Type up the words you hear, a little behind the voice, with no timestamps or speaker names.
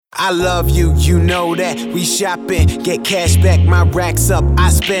I love you, you know that. We shopping, get cash back, my racks up, I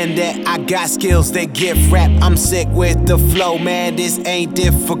spend that. I got skills, they gift rap. I'm sick with the flow, man, this ain't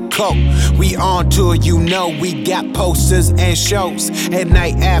difficult. We on tour, you know, we got posters and shows. And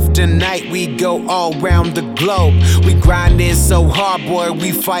night after night, we go all round the globe. We grindin' so hard, boy,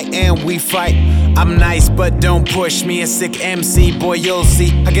 we fight and we fight. I'm nice, but don't push me, a sick MC, boy, you'll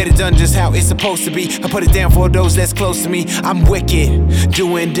see. I get it done just how it's supposed to be. I put it down for those that's close to me. I'm wicked,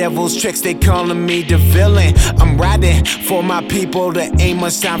 doing devil's tricks, they calling me the villain. I'm riding for my people, there ain't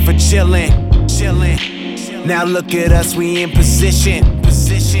much time for chillin'. Now look at us, we in position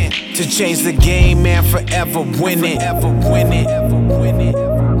to change the game, man, forever winning.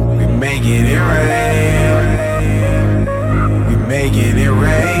 We making it rain. We making it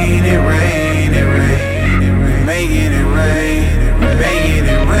rain, it rain, it rain. We making it rain, we making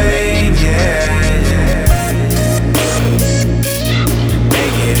it rain, yeah. We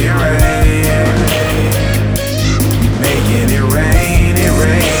making it rain. We making it rain, it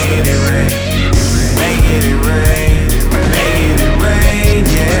rain, it rain. Making it rain, making it rain,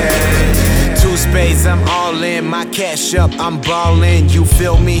 yeah. Two spades, I'm all in, my cash up, I'm ballin'. You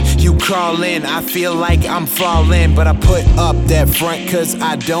feel me? You crawlin', I feel like I'm fallin'. But I put up that front cause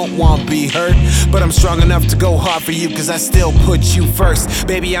I don't want be hurt. But I'm strong enough to go hard for you cause I still put you first.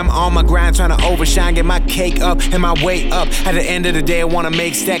 Baby, I'm on my grind trying to overshine, get my cake up and my weight up. At the end of the day, I wanna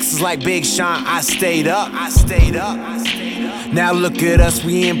make stacks, it's like Big Sean. I stayed up. Now look at us,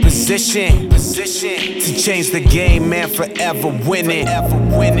 we in position to change the game, man, forever winning.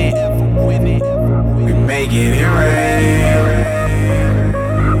 We making it rain.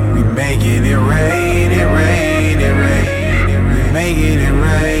 We making it rain, it rain, it rain. We making it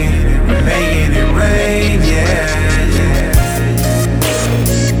rain, we making it rain, yeah.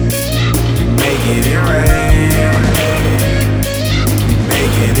 We making it rain. We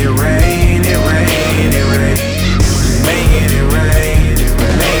making it rain, it rain, it rain. Making it rain,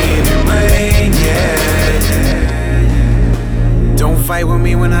 making it rain, yeah. Don't fight with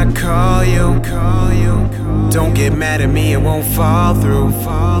me when I call you. Don't get mad at me, it won't fall through.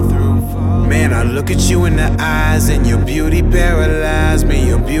 Man, I look at you in the eyes and your beauty paralyzed me.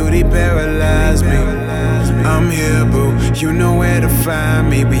 Your beauty paralyzed me. I'm here, boo, you know where to find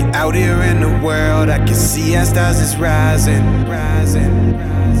me. We out here in the world, I can see our stars is rising.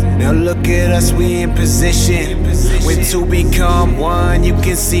 Now look at us, we in position. When two become one, you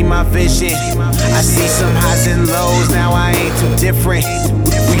can see my vision. I see some highs and lows, now I ain't too different.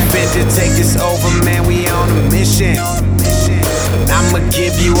 We finna take this over, man, we on a mission. I'ma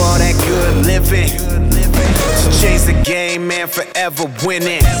give you all that good living to change the game, man, forever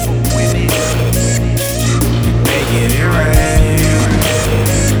winning. Making it rain.